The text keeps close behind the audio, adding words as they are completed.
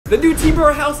The new Team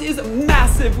Roar house is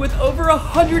massive with over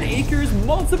 100 acres,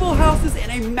 multiple houses, and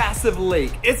a massive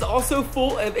lake. It's also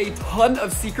full of a ton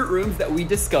of secret rooms that we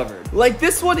discovered. Like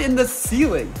this one in the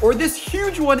ceiling, or this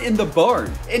huge one in the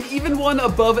barn, and even one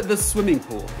above the swimming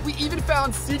pool. We even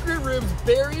found secret rooms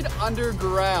buried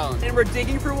underground, and we're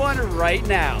digging for one right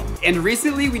now. And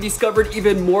recently we discovered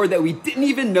even more that we didn't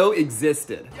even know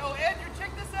existed. Yo, Andrew,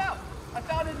 check this out. I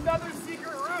found another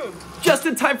secret room. Just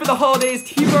in time for the holidays,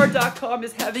 teamroar.com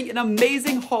is having an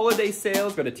amazing holiday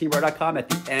sale. Go to teamroar.com at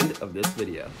the end of this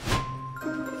video.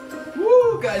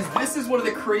 Woo, guys, this is one of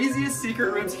the craziest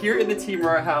secret rooms here in the Team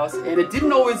Roar house, and it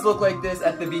didn't always look like this.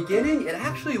 At the beginning, it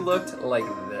actually looked like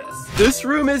this. This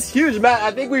room is huge, Matt. I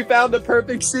think we found the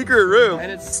perfect secret room.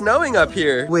 And it's snowing up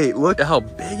here. Wait, look at how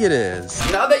big it is.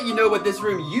 Now that you know what this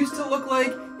room used to look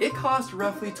like, it cost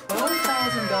roughly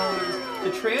 $12,000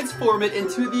 to transform it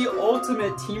into the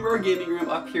ultimate Team Roar gaming room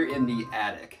up here in the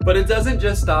attic. But it doesn't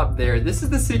just stop there. This is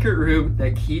the secret room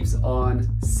that keeps on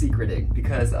secreting,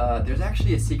 because there's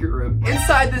actually a secret room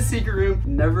inside this secret room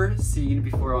never seen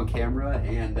before on camera,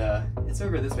 and it's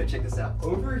over this way. Check this out.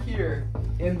 Over here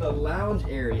in the lounge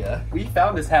area, we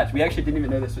found this hatch. We actually didn't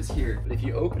even know this was here, but if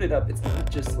you open it up, it's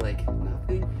not just like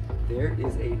nothing. There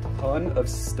is a ton of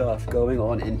stuff going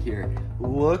on in here.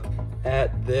 Look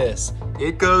at this.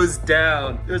 It goes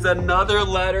down. There's another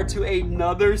ladder to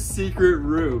another secret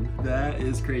room. That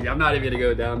is crazy. I'm not even gonna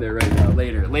go down there right now.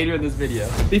 Later in this video.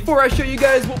 Before I show you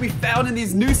guys what we found in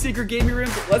these new secret gaming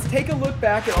rooms, let's take a look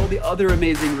back at all the other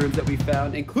amazing rooms that we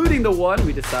found, including the one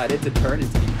we decided to turn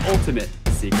into the ultimate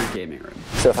secret gaming room.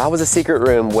 So if I was a secret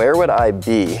room, where would I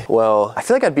be? Well, I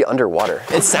feel like I'd be underwater.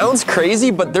 It sounds crazy,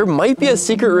 but there might be a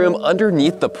secret room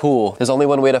underneath the pool. There's only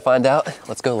one way to find out.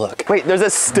 Let's go look. Wait, there's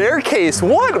a staircase.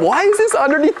 What? Why is this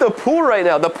underneath the pool right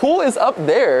now? The pool is up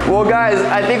there. Well, guys,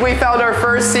 I think we found our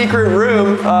first secret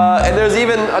room. And there's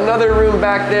even another room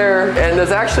back there. And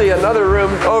there's actually another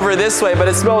room over this way, but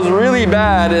it smells really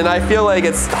bad. And I feel like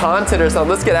it's haunted or something.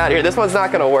 Let's get out of here. This one's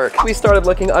not gonna work. We started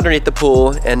looking underneath the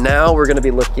pool, and now we're gonna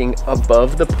be looking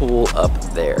above the pool up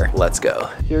there. Let's go.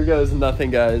 Here goes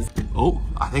nothing, guys. Oh,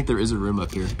 I think there is a room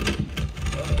up here.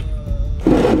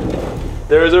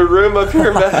 There is a room up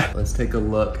here, Matt. Let's take a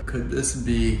look. Could this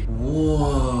be?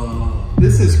 Whoa.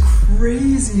 This is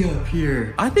crazy up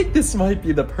here. I think this might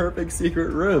be the perfect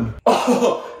secret room.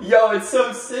 Oh, yo, it's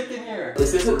so sick in here.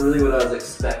 This isn't really what I was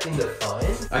expecting to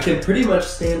find. I can pretty much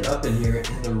stand up in here,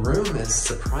 and the room is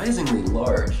surprisingly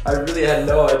large. I really had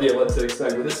no idea what to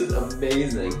expect, but this is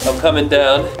amazing. I'm coming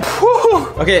down. Whew.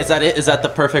 Okay, is that it? Is that the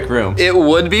perfect room? It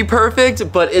would be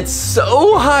perfect, but it's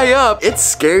so high up. It's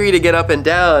scary to get up and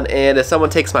down, and if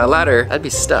someone takes my ladder, I'd be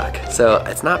stuck. So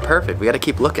it's not perfect. We gotta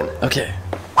keep looking. Okay.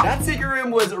 That secret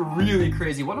room was really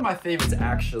crazy. One of my favorites,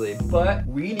 actually. But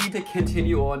we need to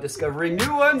continue on discovering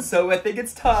new ones, so I think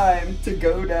it's time to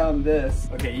go down this.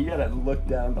 Okay, you gotta look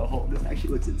down the hole. This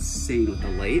actually looks insane with the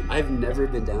light. I've never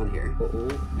been down here. Oh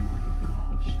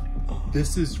my gosh.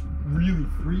 This is really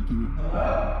freaky.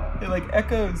 It like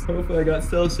echoes. Hopefully I got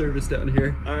cell service down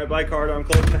here. All right, bye, Carter. I'm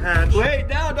closing the hatch. Wait,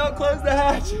 no, don't close the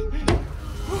hatch.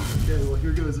 Okay, well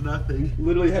here goes nothing.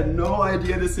 Literally had no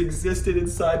idea this existed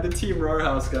inside the Team Roar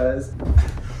house, guys.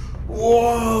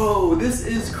 Whoa, this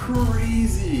is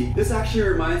crazy. This actually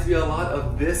reminds me a lot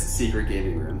of this secret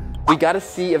gaming room. We gotta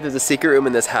see if there's a secret room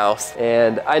in this house.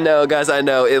 And I know, guys, I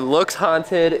know, it looks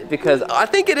haunted because I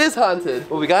think it is haunted,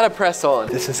 but we gotta press on.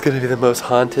 This is gonna be the most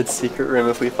haunted secret room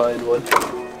if we find one.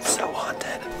 So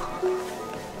haunted.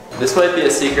 This might be a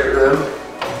secret room.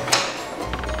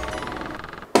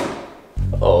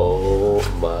 Oh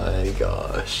my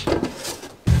gosh.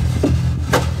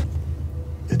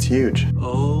 It's huge.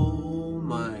 Oh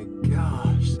my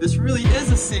gosh. This really is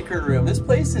a secret room. This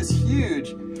place is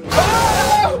huge.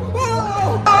 Oh!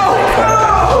 Oh!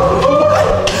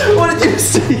 Oh! What did you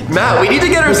see? Matt, we need to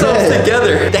get ourselves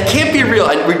together. That can't be real.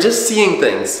 We're just seeing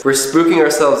things. We're spooking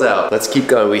ourselves out. Let's keep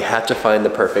going. We have to find the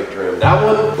perfect room. That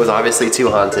one was obviously too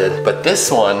haunted, but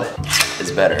this one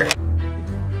is better.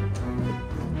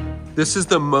 This is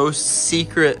the most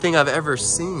secret thing I've ever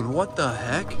seen. What the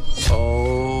heck?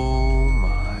 Oh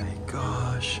my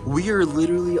gosh. We are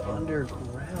literally underground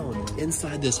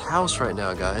inside this house right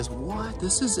now, guys. What?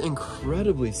 This is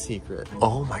incredibly secret.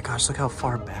 Oh my gosh, look how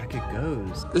far back it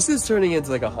goes. This is turning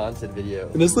into like a haunted video.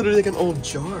 And it's literally like an old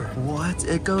jar. What?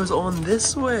 It goes on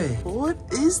this way. What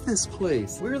is this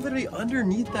place? We're literally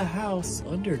underneath the house,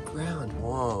 underground.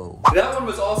 Whoa. That one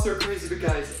was also crazy, but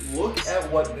guys, look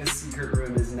at what this secret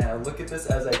room is now. now. Look at this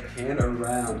as I pan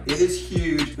around. It is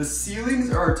huge. The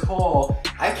ceilings are tall.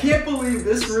 I can't believe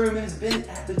this room has been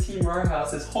at the Team Roar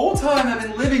house this whole time I've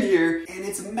been living here, and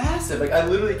it's massive. Like, I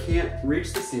literally can't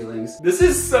reach the ceilings. This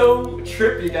is so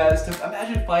trippy, guys. To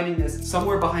imagine finding this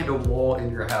somewhere behind a wall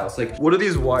in your house. Like, what are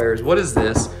these wires? What is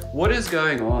this? What is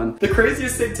going on? The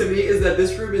craziest thing to me is that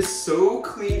this room is so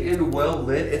clean and well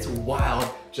lit. It's wild.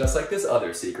 Just like this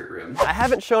other secret room. I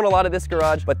haven't shown a lot of this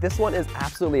garage, but this one is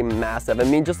absolutely massive. I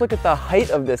mean, just look at the height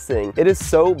of this thing. It is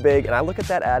so big, and I look at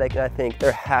that attic and I think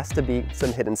there has to be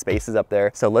some hidden spaces up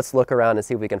there. So let's look around and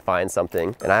see if we can find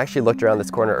something. And I actually looked around this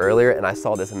corner earlier and I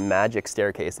saw this magic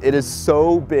staircase. It is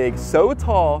so big, so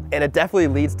tall, and it definitely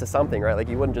leads to something, right? Like,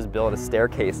 you wouldn't just build a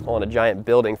staircase on a giant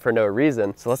building for no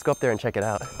reason. So let's go up there and check it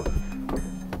out.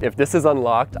 If this is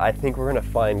unlocked, I think we're gonna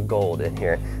find gold in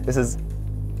here. This is,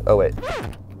 oh wait.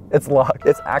 It's locked.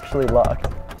 It's actually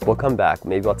locked. We'll come back.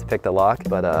 Maybe we'll have to pick the lock,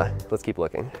 but let's keep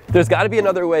looking. There's got to be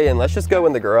another way in. Let's just go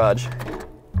in the garage.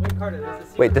 Wait, Carter, there's a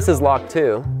secret Wait, this is locked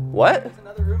too. What? There's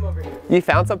another room over here. You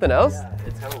found something else? Yeah,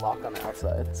 it's kind of locked on the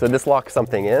outside. So this locks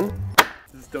something in?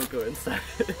 Just don't go inside.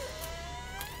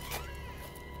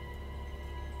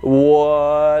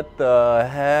 What the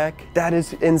heck? That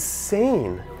is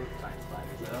insane.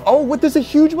 Oh, what, there's a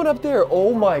huge one up there.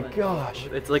 Oh my gosh.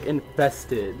 It's like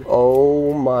infested.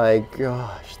 Oh my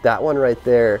gosh. That one right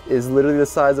there is literally the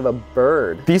size of a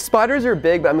bird. These spiders are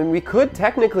big, but I mean, we could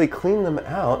technically clean them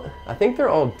out. I think they're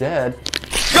all dead.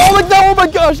 Oh my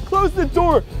gosh, close the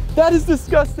door. That is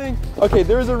disgusting. Okay,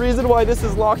 there's a reason why this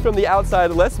is locked from the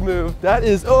outside. Let's move. That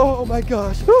is, oh my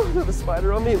gosh. Whew, there's a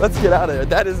spider on me. Let's get out of there.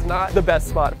 That is not the best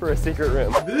spot for a secret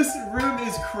room. This room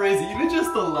is crazy. Even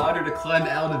just the ladder to climb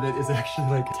out of it is actually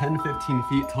like 10, 15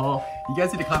 feet tall. You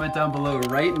guys need to comment down below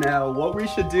right now what we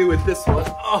should do with this one.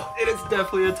 Oh, it is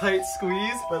definitely a tight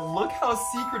squeeze, but look how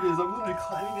secret it is. I'm literally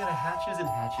climbing out of hatches and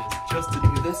hatches just to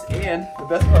do this. And the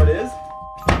best part is,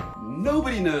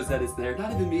 nobody knows that it's there.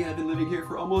 Not even me. I've been living here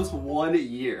for almost 1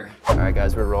 year. All right,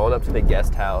 guys, we're rolling up to the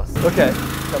guest house. Okay,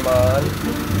 come on.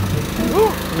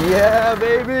 Ooh, yeah,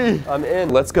 baby. I'm in.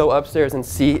 Let's go upstairs and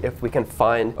see if we can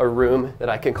find a room that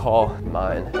I can call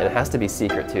mine. And it has to be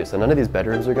secret too, so none of these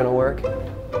bedrooms are gonna work.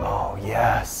 Oh,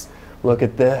 yes. Look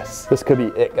at this. This could be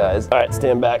it, guys. All right,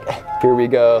 stand back. Here we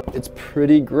go. It's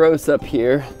pretty gross up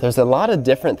here. There's a lot of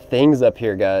different things up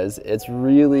here, guys. It's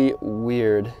really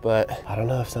weird, but I don't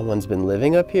know if someone's been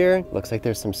living up here. Looks like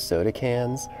there's some soda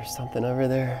cans or something over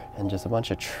there and just a bunch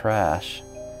of trash.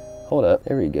 Hold up,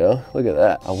 there we go. Look at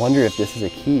that. I wonder if this is a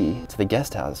key to the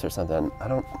guest house or something.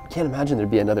 Can't imagine there'd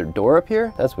be another door up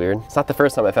here. That's weird. It's not the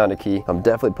first time I found a key. I'm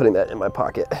definitely putting that in my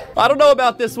pocket. I don't know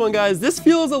about this one, guys. This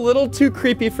feels a little too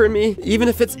creepy for me. Even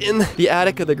if it's in the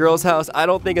attic of the girl's house, I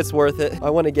don't think it's worth it. I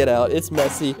want to get out. It's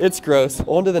messy. It's gross.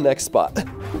 On to the next spot.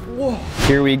 Whoa.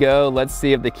 Here we go. Let's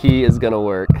see if the key is gonna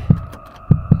work.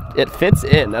 It fits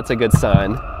in. That's a good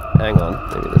sign. Hang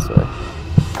on, maybe this way.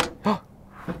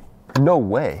 No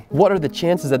way. What are the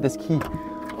chances that this key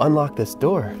unlocked this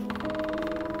door?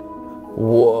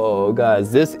 Whoa,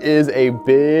 guys, this is a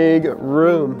big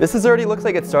room. This already looks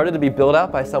like it started to be built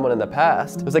out by someone in the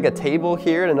past. There's like a table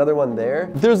here and another one there.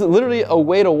 There's literally a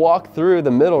way to walk through the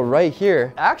middle right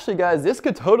here. Actually, guys, this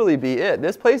could totally be it.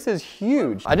 This place is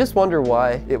huge. I just wonder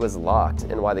why it was locked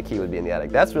and why the key would be in the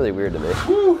attic. That's really weird to me.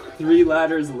 Whew, 3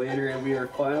 ladders later, and we are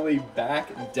finally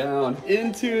back down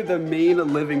into the main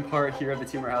living part here of the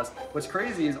Team Roar house. What's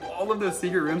crazy is all of those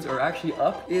secret rooms are actually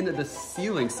up in the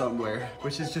ceiling somewhere,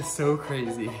 which is just so crazy.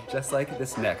 Just like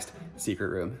this next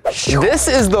secret room. This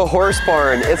is the horse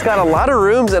barn. It's got a lot of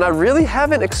rooms and I really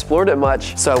haven't explored it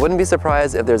much. So I wouldn't be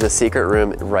surprised if there's a secret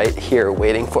room right here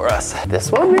waiting for us.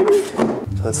 This one maybe?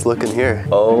 Let's look in here.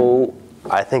 Oh,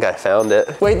 I think I found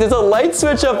it. Wait, there's a light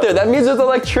switch up there. That means there's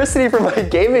electricity for my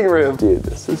gaming room. Dude,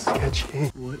 this is sketchy.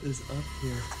 What is up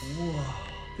here? Whoa,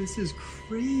 this is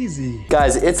crazy.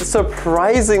 Guys, it's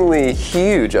surprisingly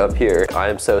huge up here. I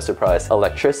am so surprised.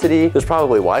 Electricity, there's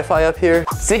probably Wi-Fi up here.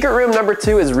 Secret room number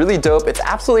 2 is really dope. It's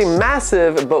absolutely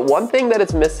massive, but one thing that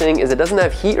it's missing is it doesn't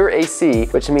have heat or AC,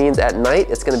 which means at night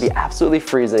it's gonna be absolutely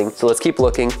freezing. So let's keep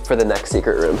looking for the next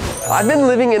secret room. I've been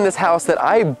living in this house that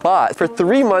I bought for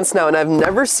 3 months now and I've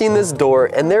never seen this door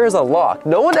and there is a lock.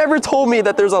 No one ever told me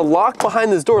that there's a lock behind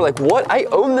this door. Like what? I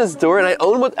own this door and I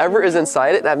own whatever is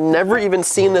inside it and I've never even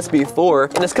seen this before.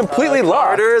 And it's completely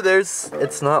locked. Carter,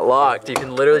 it's not locked. You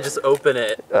can literally just open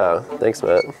it. Oh, thanks,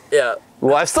 Matt. Yeah.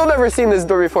 Well, I've still never seen this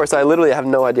door before, so I literally have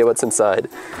no idea what's inside.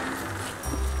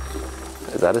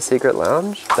 Is that a secret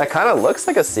lounge? That kind of looks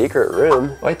like a secret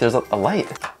room. Wait, there's a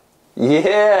light.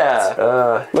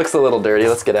 Yeah. Looks a little dirty.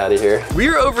 Let's get out of here.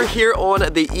 We're over here on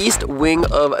the east wing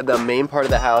of the main part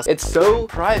of the house. It's so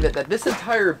private that this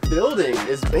entire building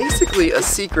is basically a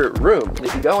secret room. And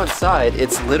if you go inside,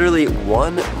 it's literally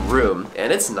one room,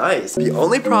 and it's nice. The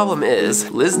only problem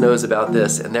is Liz knows about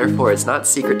this, and therefore it's not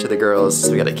secret to the girls, so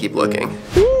we gotta keep looking.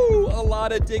 A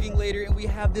lot of digging later, and we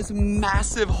have this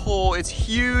massive hole. It's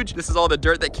huge. This is all the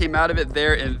dirt that came out of it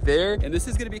there and there, and this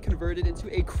is gonna be converted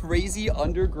into a crazy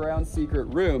underground secret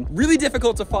room. Really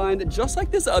difficult to find, just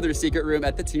like this other secret room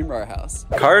at the Team Rar house.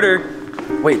 Carter.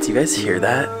 Wait, do you guys hear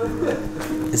that?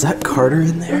 Is that Carter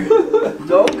in there?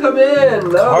 Don't come in.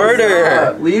 No, Carter.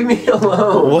 stop. Leave me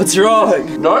alone. What's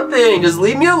wrong? Nothing. Just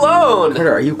leave me alone.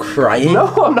 Carter, are you crying? No,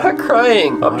 I'm not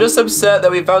crying. I'm just upset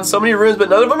that we found so many rooms, but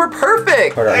none of them are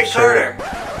perfect. Carter, Hey, Carter.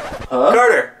 Huh?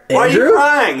 Carter, why are you Andrew?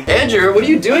 crying? Andrew, what are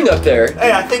you doing up there?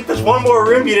 Hey, I think there's one more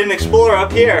room you didn't explore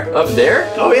up here. Up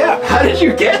there? Oh, yeah. How did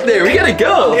you get there? We gotta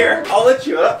go. Here, I'll let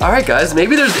you up. All right, guys,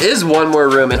 maybe there is one more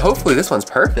room, and hopefully this one's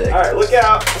perfect. All right, look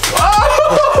out.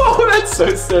 Oh, that's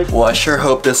so sick. Well, I sure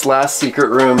hope this last secret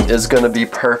room is gonna be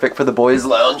perfect for the boys'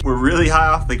 lounge. We're really high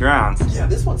off the ground. Yeah,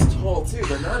 this one's tall too,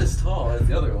 but not as tall as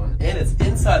the other one. And it's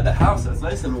inside the house, so it's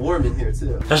nice and warm in here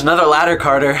too. There's another ladder,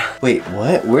 Carter. Wait,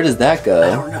 what? Where does that go?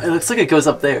 I don't know. It looks like it goes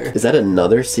up there. Is that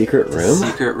another secret room?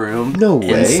 Secret room. No way.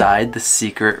 Inside the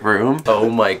secret room. Oh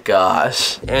my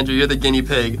gosh. Andrew, you're the guinea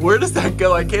pig. Where does that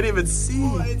go? I can't even see.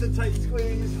 It's a tight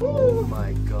squeeze. Oh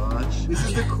my gosh. This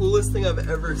is the coolest thing I've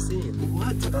ever seen.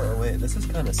 What? Oh wait, this is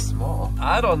kind of small.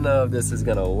 I don't know if this is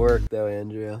gonna work though,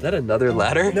 Andrew. Is that another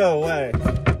ladder? No way.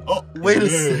 Oh, wait a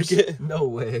It is. second. No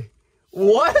way.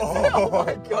 What? Oh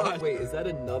my gosh. Wait, is that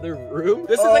another room?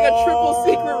 This is like a triple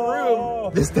secret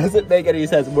room. This doesn't make any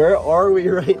sense. Where are we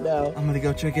right now? I'm gonna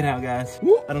go check it out, guys.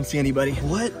 I don't see anybody.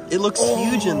 What? It looks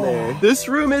huge in there. This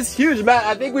room is huge, Matt.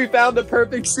 I think we found the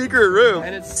perfect secret room.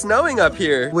 And it's snowing up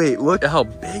here. Wait, look at how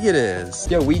big it is.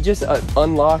 Yo, we just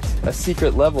unlocked a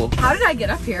secret level. How did I get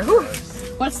up here? Whew.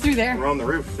 What's through there? We're on the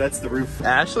roof. That's the roof.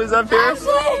 Ashley's up here.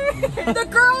 Ashley! The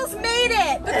girls made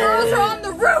it! The girls are on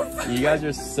the roof! You guys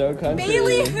are so country.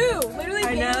 Bailey who? Literally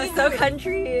I know, Bailey so who?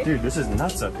 country. Dude, this is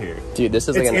nuts up here. Dude, this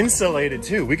is It's like an insulated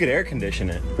too. We could air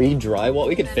condition it. free drywall.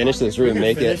 We could finish this room,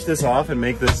 make Finish it this off and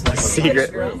make this like a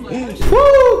secret.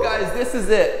 Woo, guys, this is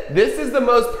it. This is the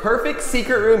most perfect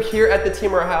secret room here at the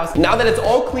Team Rar house. Now that it's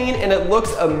all clean and it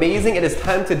looks amazing, it is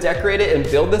time to decorate it and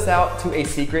build this out to a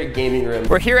secret gaming room.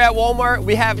 We're here at Walmart.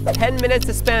 We have 10 minutes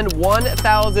to spend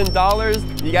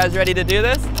 $1,000. You guys ready to do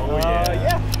this? Oh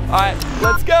yeah. All right,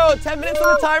 let's go. 10 minutes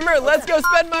on the timer. Let's go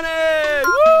spend money.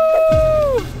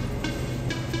 Woo!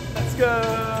 Let's go.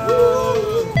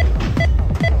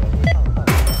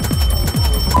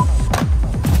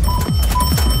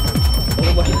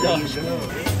 Oh my gosh.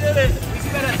 We did it. We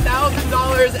spent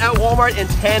 $1,000 at Walmart in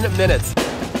 10 minutes.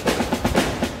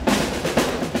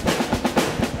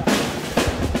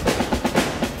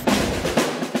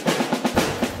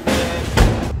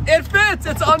 It fits!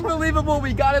 It's unbelievable.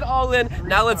 We got it all in.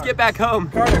 Now let's get back home.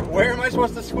 Carter, where am I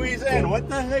supposed to squeeze in? What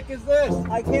the heck is this?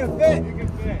 I can't fit. You can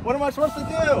fit. What am I supposed to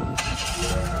do?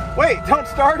 Wait, don't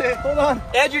start it. Hold on.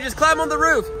 Andrew, just climb on the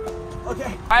roof. Okay.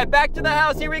 All right, back to the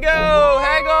house. Here we go.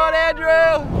 Hang on,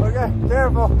 Andrew. Okay,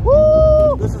 careful.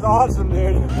 Woo! This is awesome,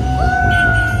 dude.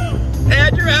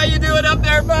 Andrew, how you doing up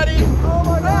there, buddy? Oh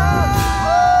my God.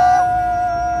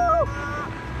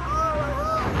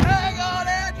 Hang on,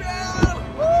 Andrew.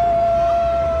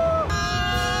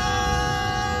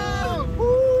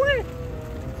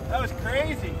 That was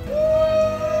crazy.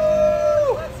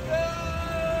 Let's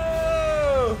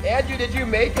go. Andrew, did you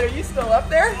make it? Are you still up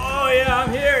there? Oh yeah,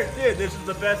 I'm here. Dude, this is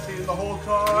the best seat in the whole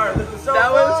car. This is so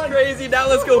That was fun. crazy. Now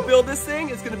let's go build this thing.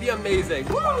 It's gonna be amazing.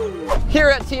 Here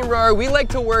at Team Rar, we like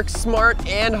to work smart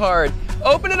and hard.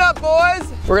 Open it up, boys.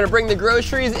 We're gonna bring the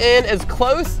groceries in as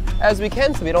close as we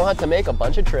can so we don't have to make a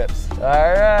bunch of trips.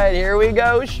 All right, here we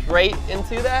go, straight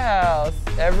into the house.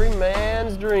 Every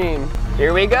man's dream.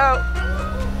 Here we go.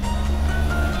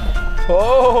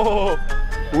 Oh,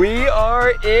 we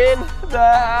are in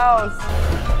the house.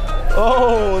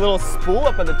 Oh, a little spool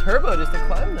up on the turbo just to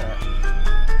climb that.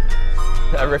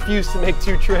 I refuse to make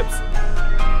 2 trips.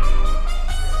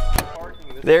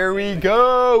 There we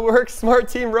go, work smart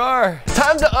Team Rar.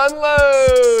 Time to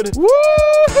unload.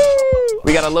 Woo-hoo!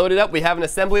 We gotta load it up, we have an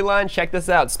assembly line, check this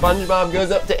out. SpongeBob goes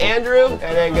up to Andrew, and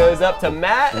then goes up to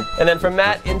Matt, and then from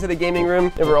Matt into the gaming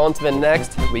room, and we're on to the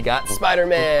next. We got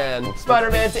Spider-Man.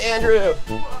 Spider-Man to Andrew.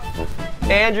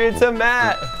 Andrew to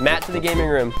Matt. Matt to the gaming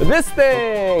room. This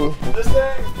thing. This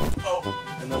thing. Oh,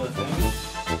 another thing.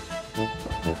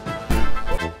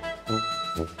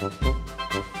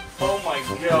 Oh my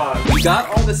god. We got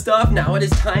all the stuff. Now it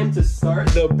is time to start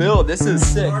the build. This is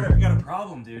sick. Carter, we got a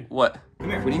problem, dude. What? Come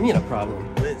here. What do you mean a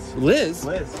problem? Liz. Liz?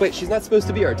 Liz. Wait, she's not supposed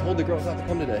to be here. I told the girls not to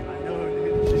come today. I know,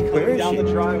 dude. She's Where coming is down she?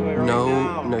 the driveway right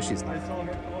now. No, she's not. I saw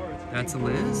her car. That's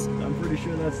Liz? I'm pretty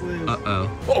sure that's Liz.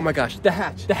 Uh-oh. Oh my gosh, the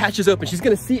hatch. The hatch is open. She's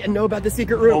gonna see and know about the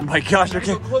secret room. Oh my gosh,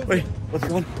 okay. Close Wait, it. what's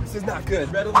going? This is not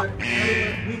good. Red alert. Red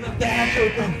alert. We left the hatch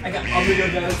open. I'm gonna go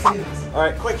down and see this. All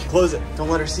right, quick, close it. Don't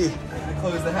let her see. I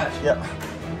close the hatch. Yep.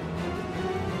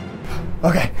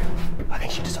 Okay. I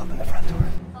think she just opened the front door.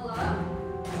 Hello?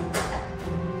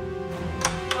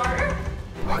 Carter?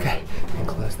 Okay, and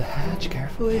close the hatch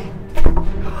carefully.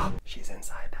 She's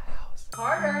inside the house.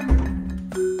 Carter?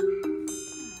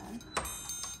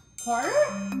 Carter?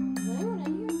 Is anyone in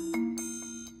here?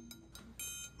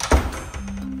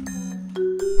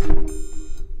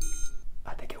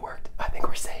 I think it worked. I think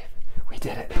we're safe. We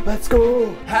did it. Let's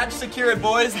go. Hatch secured,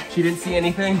 boys. She didn't see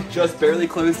anything. Just barely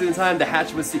closed in time. The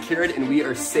hatch was secured and we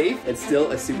are safe. It's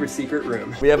still a super secret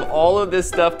room. We have all of this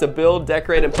stuff to build,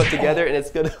 decorate, and put together, and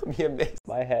it's gonna be amazing.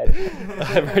 My head.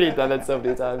 I've already done it so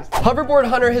many times. Hoverboard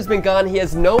Hunter has been gone. He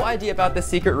has no idea about the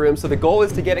secret room, so the goal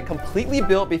is to get it completely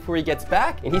built before he gets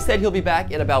back, and he said he'll be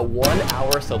back in about 1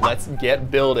 hour, so let's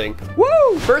get building.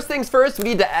 Woo! First things first, we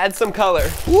need to add some color.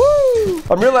 Woo!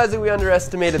 I'm realizing we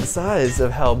underestimated the size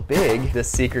of how big this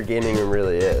secret gaming room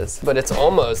really is, but it's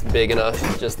almost big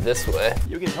enough just this way.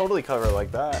 You can totally cover it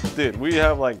like that. Dude, we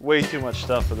have like way too much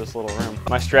stuff for this little room.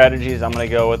 My strategy is I'm gonna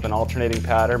go with an alternating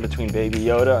pattern between Baby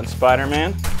Yoda and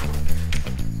Spider-Man.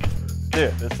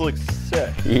 Dude, this looks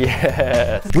sick.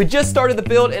 Yes. We just started the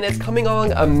build and it's coming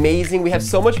along amazing. We have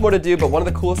so much more to do, but one of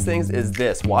the coolest things is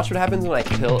this. Watch what happens when I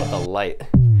kill a light.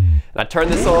 And I turn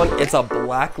this on, it's a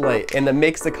black light, and that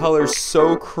makes the colors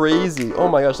so crazy. Oh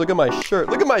my gosh, look at my shirt.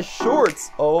 Look at my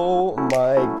shorts. Oh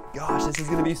my gosh, this is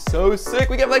gonna be so sick.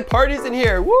 We got like parties in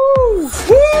here. Woo! Woo!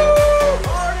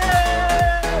 Party!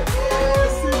 Yeah,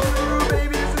 secret room,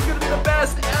 baby. This is gonna be the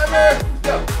best ever.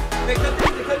 Go. Hey,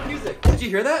 cut music. Did you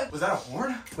hear that? Was that a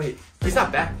horn? Wait, he's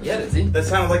not back yet, is he? That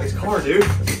sounded like his car, dude.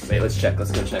 Wait, let's check.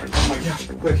 Let's go check. Oh my gosh,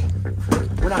 quick.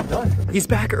 We're not done. He's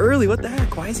back early. What the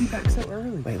heck? Why is he back so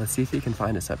early? Wait, let's see if he can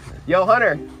find us up here. Yo,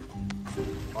 Hunter.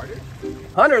 Carter?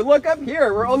 Hunter, look up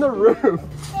here. We're on the roof.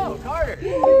 Oh, Carter.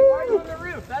 Why are you on the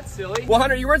roof? That's silly. Well,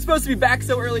 Hunter, you weren't supposed to be back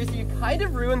so early, so you kind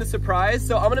of ruined the surprise.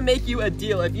 So I'm going to make you a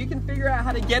deal. If you can figure out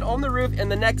how to get on the roof in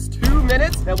the next 2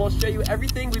 minutes, then we'll show you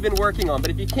everything we've been working on.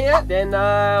 But if you can't, then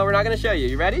we're not going to show you.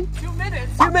 You ready? 2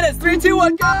 minutes. 2 minutes. 3, 2,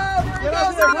 1, go. There he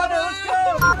goes. Hunter, let's go.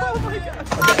 Oh, my gosh.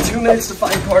 I've got 2 minutes to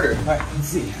find Carter. All right, let's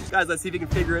see. Guys, let's see if he can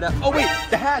figure it out. Oh, wait,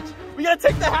 the hatch. We got to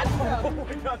take the hatch down. Oh,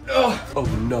 my God. Oh,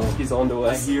 no. He's on the way.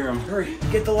 I hear him. Hurry.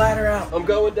 Get the ladder out. I'm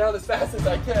going down as fast as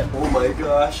I can. Oh my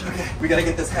gosh. Okay. We gotta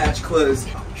get this hatch closed.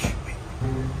 Oh, shit, wait.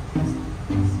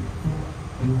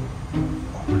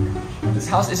 This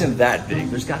house isn't that big.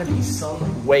 There's gotta be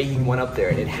some way he went up there,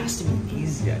 and it has to be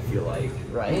easy, I feel like,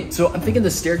 right? So I'm thinking the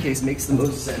staircase makes the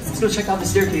most sense. Let's go check out the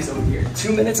staircase over here.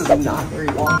 2 minutes is not very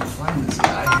long to find this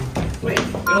guy. Wait,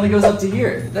 it only goes up to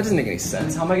here. That doesn't make any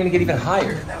sense. How am I gonna get even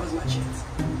higher? That was my chance.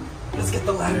 Let's get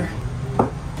the ladder.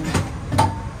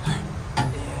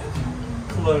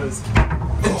 Closed.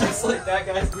 And just like that,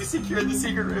 guys, we secured the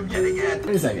secret room yet again.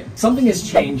 Wait a second. Something has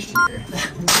changed here.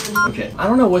 Okay, I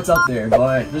don't know what's up there,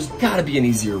 but there's gotta be an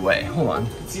easier way. Hold on.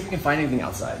 Let's see if we can find anything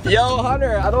outside. Yo,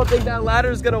 Hunter, I don't think that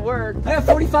ladder's gonna work. I have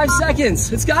 45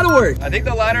 seconds. It's gotta work. I think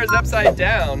the ladder is upside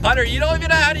down. Hunter, you don't even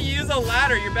know how to use a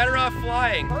ladder. You're better off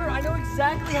flying. Hunter, I know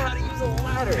exactly how to use a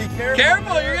ladder. Be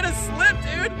careful, you're gonna slip,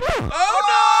 dude. Oh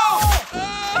no!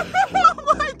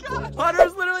 Oh my God!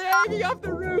 Hunter's literally hanging off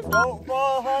the roof. Don't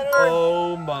fall, Hunter.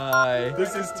 Oh my.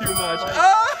 This is too much.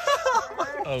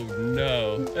 Oh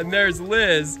no. And there's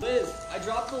Liz. Liz, I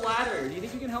dropped the ladder. Do you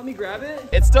think you can help me grab it?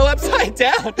 It's still upside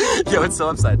down. Yo, it's still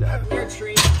upside down. You're a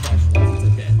trained professional.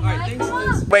 It's okay. All right, thanks,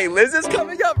 Liz. Wait, Liz is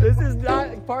coming up. This is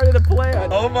not part of the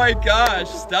plan. Oh my gosh,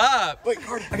 stop. Wait,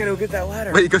 Carter, I gotta go get that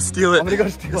ladder. Wait, go steal it. I'm gonna go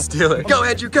steal it. Steal it. Go,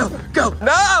 Andrew, go, go.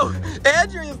 No!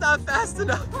 Andrew is not fast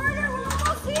enough. Carter, we're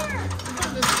almost here.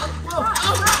 Stop.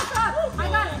 I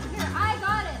got it. Here, I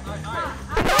got it.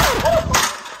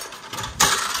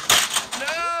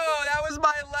 No, that was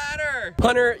my ladder.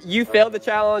 Hunter, you failed the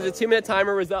challenge. The 2-minute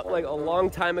timer was up like a long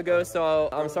time ago, so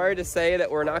I'm sorry to say that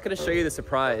we're not gonna show you the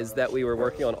surprise that we were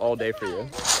working on all day for you.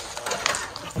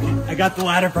 I got the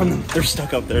ladder from them. They're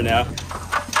stuck up there now.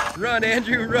 Run,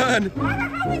 Andrew, run.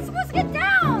 How are we supposed to get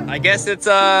down? I guess it's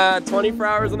 24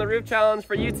 hours on the roof challenge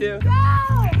for you two. Go!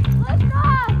 Let's go!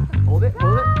 Hold it,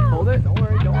 hold it, hold it. Don't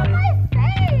worry, don't worry. My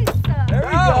face! There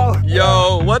we go.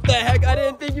 Yo, what the heck? I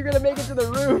didn't think you were gonna make it to the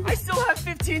roof. I still have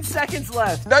 15 15 seconds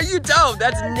left. No, you don't.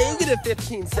 That's negative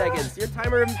 15 seconds. Your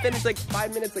timer finished like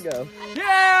 5 minutes ago.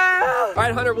 Yeah! All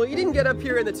right, Hunter, well, you didn't get up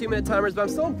here in the 2-minute timers, but I'm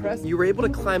so impressed. You were able to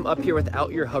climb up here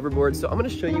without your hoverboard, so I'm gonna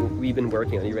show you what we've been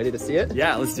working on. You ready to see it?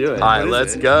 Yeah, let's do it. All right,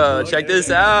 let's go. Check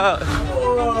this out.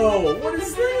 Whoa, what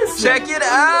is this? Check it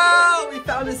out. We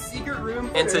found a secret room.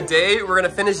 And today, we're gonna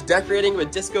finish decorating with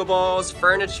disco balls,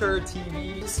 furniture,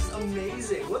 TV. This is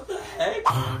amazing. What the heck?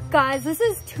 Guys, this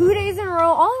is 2 days in a row.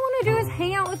 All I want to do is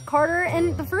hang out with Carter,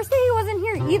 and the first day he wasn't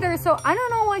here either, so I don't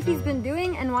know what he's been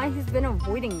doing and why he's been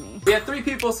avoiding me. We have 3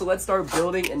 people, so let's start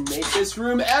building and make this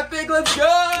room epic. Let's go!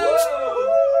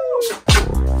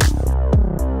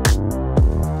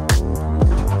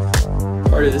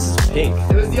 Carter, this is pink.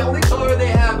 It was the only color they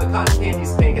have, but cotton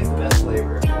candy's pink. It's the best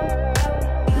flavor.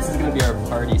 This is gonna be our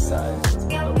party side. Let's put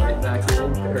the white back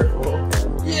in. Careful.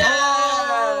 Yeah!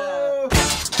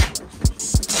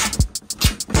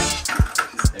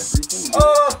 Everything.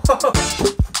 Oh!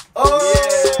 Oh!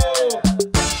 Yeah!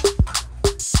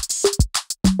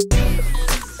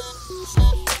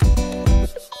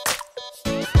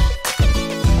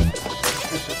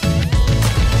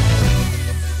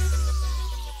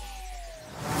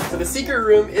 The secret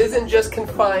room isn't just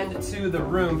confined to the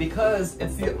room because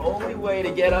it's the only way to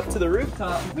get up to the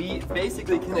rooftop. We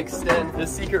basically can extend the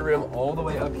secret room all the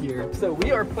way up here. So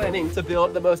we are planning to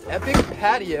build the most epic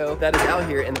patio that is out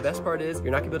here. And the best part is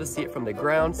you're not gonna be able to see it from the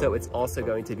ground. So it's also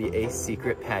going to be a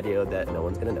secret patio that no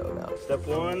one's gonna know about. Step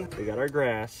 1, we got our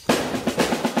grass.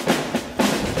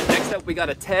 Next up, we got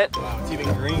a tent. Wow, it's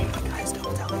even green. Guys,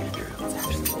 don't tell Andrew. It's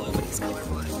actually blue, but he's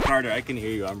colorblind. Carter, I can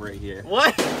hear you. I'm right here.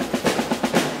 What?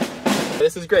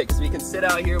 This is great because we can sit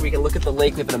out here, we can look at the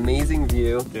lake, we have an amazing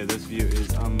view. Dude, this view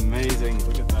is amazing.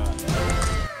 Look at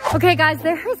that. Okay, guys,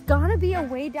 there has gotta be a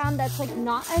way down that's like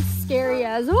not as scary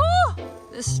as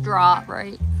this drop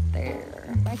right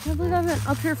there. I can't believe I've been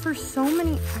up here for so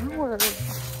many hours.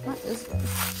 What is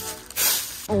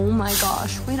this? Oh my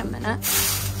gosh, wait a minute.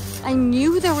 I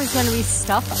knew there was gonna be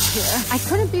stuff up here. I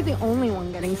couldn't be the only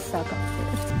one getting stuck up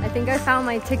here. I think I found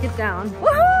my ticket down.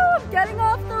 Woohoo! I'm getting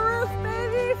off the roof,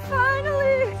 baby, finally.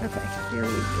 Okay, here we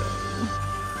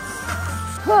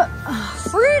go.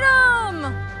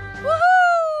 Freedom!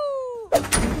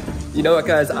 Woohoo! You know what,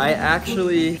 guys? I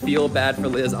actually feel bad for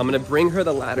Liz. I'm gonna bring her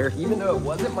the ladder, even though it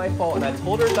wasn't my fault and I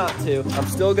told her not to. I'm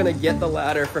still gonna get the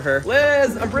ladder for her.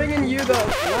 Liz, I'm bringing you the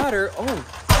ladder. Oh,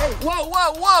 hey, whoa,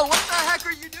 whoa, whoa! What the heck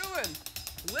are you doing?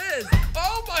 Liz,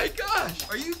 oh my gosh,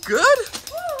 are you good?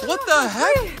 What the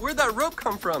heck? Where'd that rope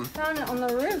come from? Found it on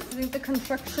the roof. I think the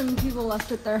construction people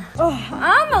left it there. Oh,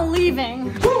 I'm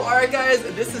leaving. Woo, all right, guys,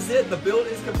 this is it. The build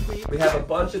is complete. We have a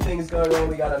bunch of things going on.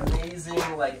 We got amazing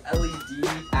like LED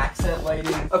accent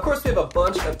lighting. Of course, we have a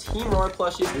bunch of Team Roar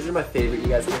plushies. These are my favorite. You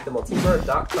guys can get them on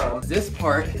teamroar.com. This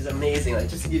part is amazing. Like,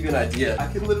 just to give you an idea, I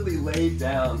could literally lay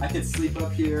down. I could sleep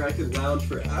up here. I could lounge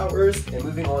for hours. And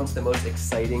moving on to the most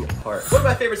exciting part. One of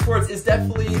my favorite sports is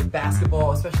definitely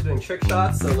basketball, especially doing trick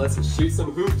shots. So let's shoot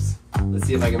some hoops. Let's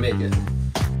see if I can make it.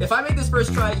 If I make this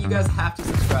first try, you guys have to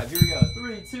subscribe. Here we go.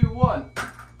 3, 2, 1.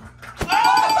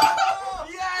 Oh!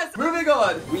 Yes! Moving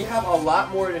on. We have a lot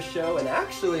more to show, and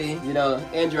actually, you know,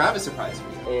 Andrew, I have a surprise for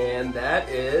you. And that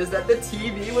is that the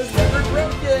TV was never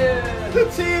broken. The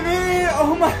TV!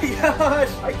 Oh my gosh!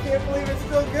 I can't believe it's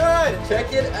still good!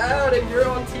 Check it out, and you're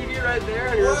on TV right there,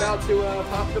 and you're about to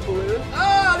pop the balloon.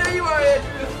 Oh, there you are,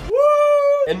 Andrew. Woo!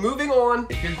 And moving on,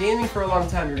 if you're gaming for a long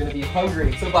time, you're gonna be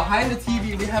hungry. So behind the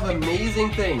TV, we have amazing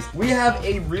things. We have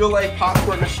a real-life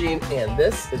popcorn machine, and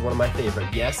this is one of my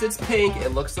favorite. Yes, it's pink, it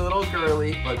looks a little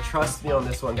girly, but trust me on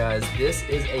this one, guys. This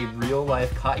is a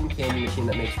real-life cotton candy machine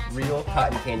that makes real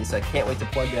cotton candy, so I can't wait to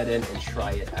plug that in and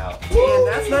try it out. And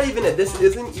that's not even it. This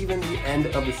isn't even the end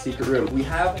of the secret room. We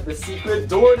have the secret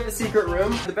door to the secret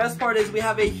room. The best part is we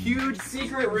have a huge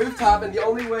secret rooftop, and the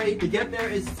only way to get there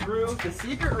is through the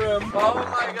secret room. Oh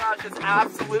my gosh, it's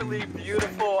absolutely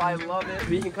beautiful. I love it.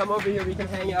 We can come over here, we can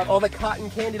hang out. All the cotton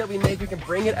candy that we make, we can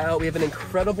bring it out. We have an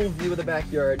incredible view of the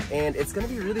backyard, and it's gonna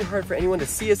be really hard for anyone to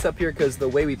see us up here because the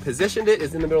way we positioned it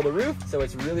is in the middle of the roof, so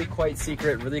it's really quite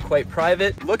secret, really quite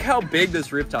private. Look how big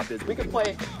this rooftop is. We could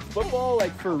play football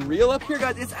like for real up here,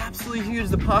 guys. It's absolutely huge.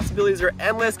 The possibilities are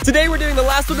endless. Today we're doing the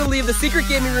last one to leave. The secret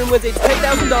gaming room was a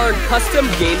 $10,000 custom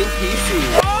gaming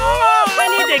PC. Oh, I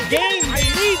need a game. I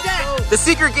need that. The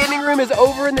secret gaming room is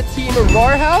over in the Team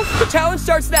Roar house. The challenge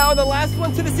starts now, and the last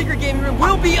one to the secret gaming room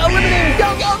will be eliminated.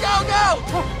 Go, go, go, go!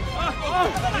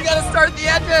 We gotta start the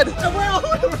engine.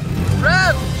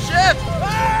 Rev, shift.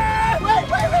 Wait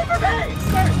for me!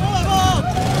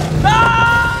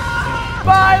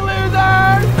 Bye,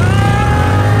 losers!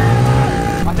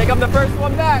 I think I'm the first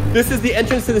one back. This is the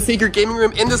entrance to the secret gaming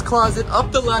room in this closet,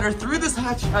 up the ladder, through this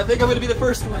hatch. I think I'm gonna be the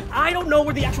first one. I don't know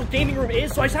where the actual gaming room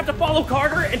is, so I just have to follow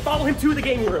Carter and follow him to the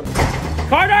gaming room.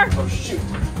 Carter! Oh, shoot.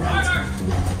 Carter!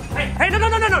 Hey, no.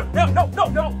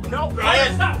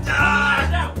 Ryan, stop.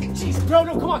 Jeez, no,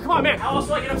 come on, man. How else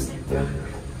do I get upstairs?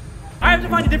 I have to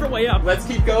find a different way up. Let's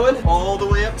keep going all the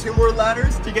way up 2 more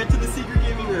ladders to get to the secret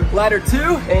gaming room. Ladder 2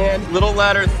 and little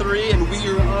ladder 3, and we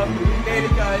are up. We made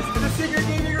it, guys, to the secret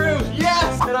gaming room.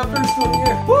 Yes! And our first one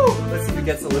here. Woo! Let's see if it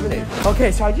gets eliminated.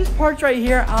 Okay, so I just parked right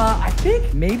here. I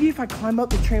think maybe if I climb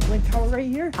up the trampoline tower right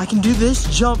here, I can do this,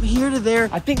 jump here to there.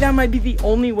 I think that might be the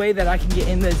only way that I can get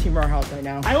into the Team Roar house right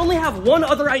now. I only have one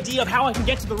other idea of how I can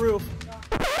get to the roof.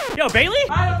 Yo, Bailey?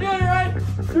 I'm doing it right.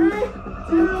 3, 2,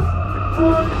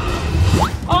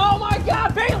 1. Oh my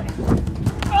God, Bailey!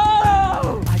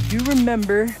 Oh! I do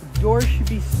remember the door should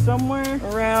be somewhere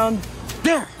around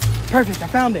there. Perfect, I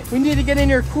found it. We need to get in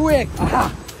here quick. Aha!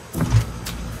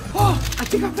 Oh, I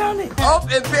think I found it. Oh,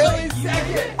 and Bailey's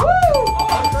second. Woo!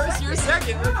 Oh, first, you're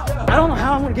second. I don't know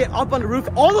how I'm gonna get up on the roof.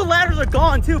 All the ladders are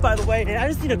gone too, by the way. And I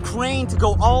just need a crane to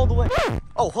go all the way.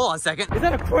 Oh, hold on a second. Is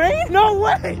that a crane? No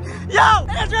way! Yo!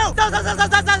 Andrew! Stop! Check out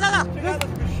this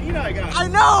machine I got. I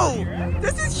know!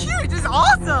 This is huge! This is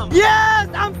awesome! Yes!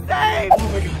 I'm safe! Oh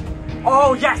my God.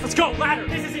 Oh yes, let's go! Ladder!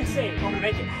 This is insane. I'm gonna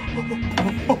make it.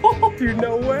 Dude,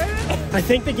 no way. I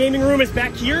think the gaming room is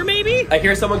back here, maybe? I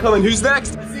hear someone coming. Who's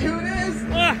next? Let's see who it is.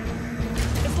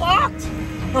 It's locked.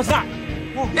 No, it's not.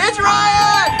 It's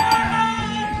Ryan!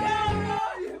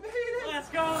 Let's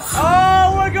go.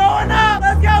 Oh, we're going up.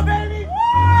 Let's go, baby.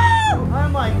 Woo!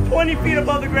 I'm like 20 feet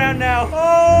above the ground now.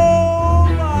 Oh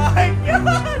my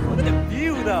God. Look at the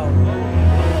view though.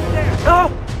 Oh,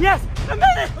 yes, I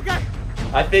made it. Okay.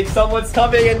 I think someone's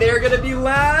coming and they're gonna be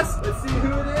last. Let's see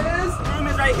who it is. The room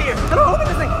is right here. I don't open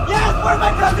this thing. Yes, where's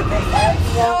my cousin pieces?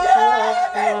 So,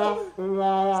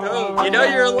 you know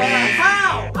you're last.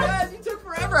 How? Yes, you took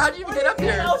forever. How'd you even get up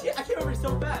here? I came over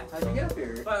so fast. How'd you get up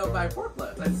here? By a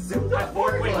forklift. I zoomed up.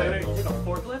 Wait, you took a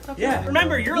forklift up Yeah. here?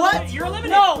 Remember, you're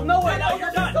eliminated. No way. No,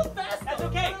 you're done. So fast. That's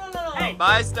okay. No. Hey.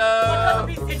 Bye, Stove.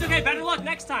 It's okay. Better luck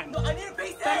next time. No, I need a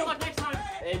base. Better luck next time.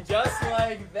 And just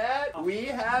like that, we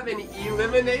have an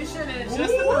elimination, and it's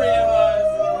just the 3 of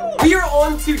us. We are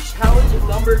on to challenge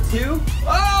number 2.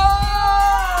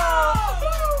 Oh!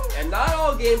 And not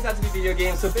all games have to be video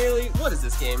games, so Bailey, what is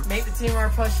this game? Make the Team Roar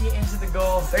plushie into the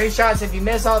goal. 3 shots. If you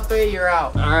miss all 3, you're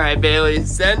out. All right, Bailey,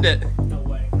 send it. No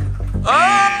way.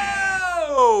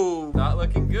 Oh! Not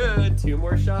looking good. 2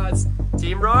 more shots.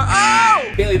 Team Roar. Oh!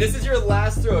 Bailey, this is your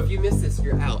last throw. If you miss this,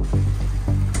 you're out.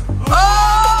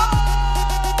 Oh!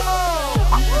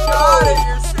 You got it.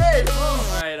 You're safe. All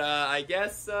right, I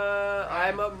guess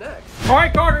I'm up next. All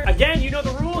right, Carter. Again, you know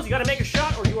the rules. You got to make a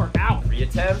shot or you are out. 3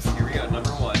 attempts. Here we go.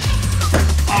 Number 1.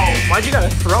 Oh, why'd you gotta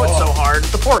throw it so hard?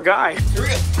 The poor guy. Here we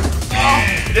go. Oh,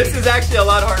 this is actually a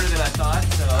lot harder than I thought.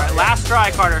 So, all right, last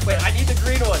try, Carter. Wait, I need the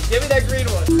green one. Give me that green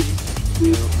one. 3,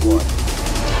 2, 1.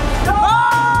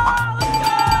 Oh, let's go!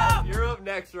 You're up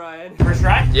next, Ryan. First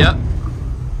try? Yep.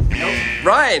 Nope.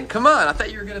 Ryan, come on. I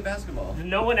thought you were good at basketball.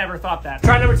 No one ever thought that.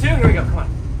 Try number 2. Here we go. Come on.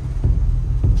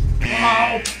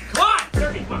 Oh, come on.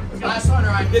 30. Come on. Last one,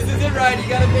 Ryan. This is it, Ryan. You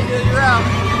gotta make it. You're out.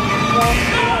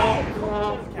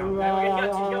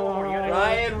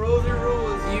 Ryan, rules are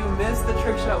rules. You missed the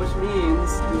trick shot, which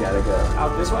means you gotta go.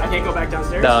 Out this way? I can't go back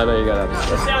downstairs? No, you gotta.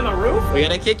 Stay on the roof? We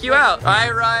gotta kick you out. All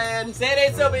right, Ryan. Say it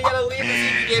ain't so, but you gotta leave the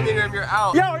secret gaming room. You're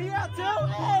out. Yo, are you out too?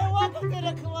 Hey, welcome to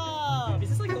the club. Is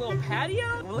this like a little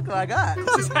patio? Well, look what I got.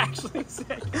 This is actually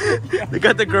sick. We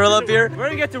got the grill up here. We're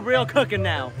gonna get to real cooking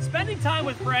now. Spending time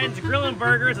with friends, grilling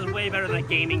burgers is way better than a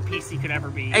gaming PC could ever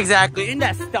be. Exactly. In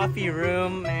that stuffy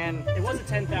room, man. It was a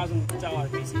 $10,000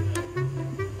 PC though.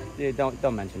 Dude,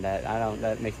 don't mention that.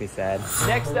 That makes me sad.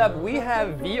 Next up, we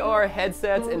have VR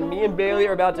headsets, and me and Bailey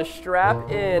are about to strap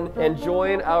in and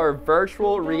join our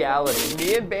virtual reality.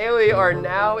 Me and Bailey are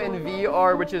now in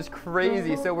VR, which is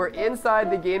crazy. So we're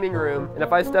inside the gaming room, and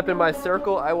if I step in my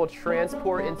circle, I will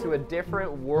transport into a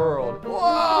different world.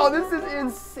 Whoa, this is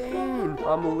insane.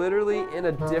 I'm literally in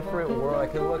a different world. I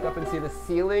can look up and see the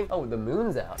ceiling. Oh, the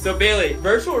moon's out. So Bailey,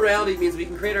 virtual reality means we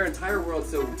can create our entire world.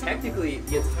 So technically,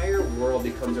 the entire world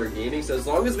becomes our gaming. So as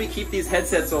long as we keep these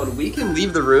headsets on, we can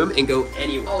leave the room and go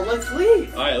anywhere. Oh, let's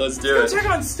leave. All right, let's do it. Go check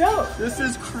on Stove. This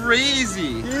is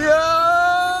crazy.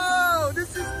 Yo,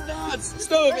 this is nuts.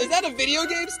 Stove, is that a video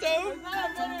game, Stove? Is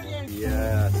that a video game?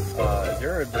 Yes.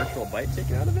 there a virtual bite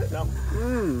taken out of it? No.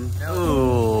 Ooh.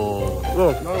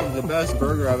 That was the best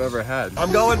burger I've ever had.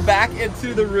 I'm going back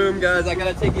into the room, guys. I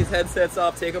gotta take these headsets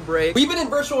off, take a break. We've been in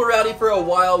virtual reality for a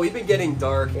while. We've been getting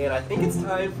dark, and I think it's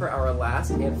time for our last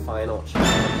and final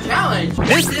challenge.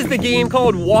 This is the game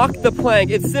called Walk the Plank.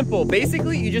 It's simple.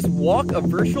 Basically, you just walk a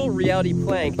virtual reality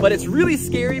plank, but it's really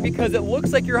scary because it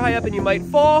looks like you're high up and you might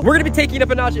fall. We're gonna be taking it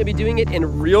up a notch and be doing it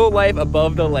in real life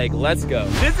above the lake. Let's go.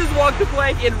 This is Walk the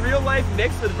Plank in real life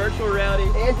mixed with virtual reality.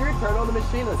 Andrew, turn on the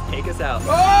machine. Let's take us out.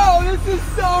 Oh, this is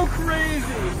so crazy.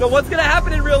 So what's gonna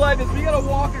happen in real life is we gotta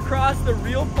walk across the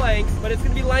real planks, but it's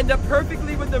gonna be lined up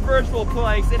perfectly with the virtual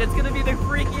planks, and it's gonna be the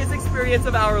freakiest experience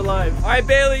of our lives. All right,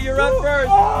 Bailey, you're up first.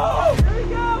 Oh, here we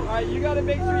go. All right, you gotta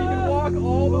make sure you can walk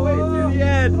all the way to the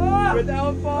end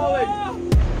without falling. Oh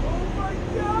my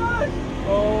gosh.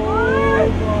 Oh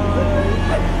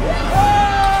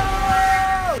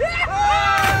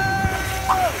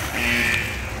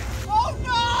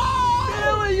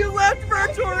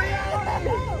virtual reality!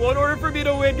 Well, in order for me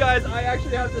to win, guys, I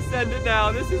actually have to send it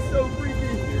now. This is so freaky.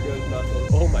 Here goes nothing.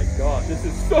 Oh my god, this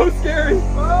is so scary.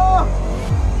 Oh!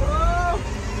 Oh!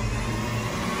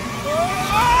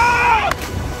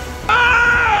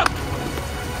 Oh!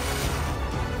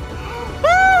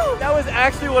 Oh! That was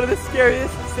actually one of the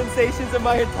scariest sensations of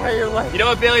my entire life. You know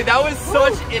what, Bailey? That was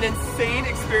such an insane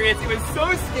experience. It was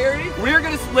so scary. We're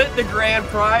gonna split the grand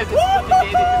prize and split the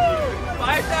gaming computer.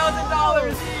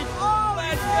 $5,000 each.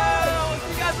 Let's go!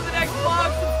 See you guys in the next vlog.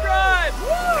 Subscribe!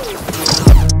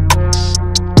 Woo!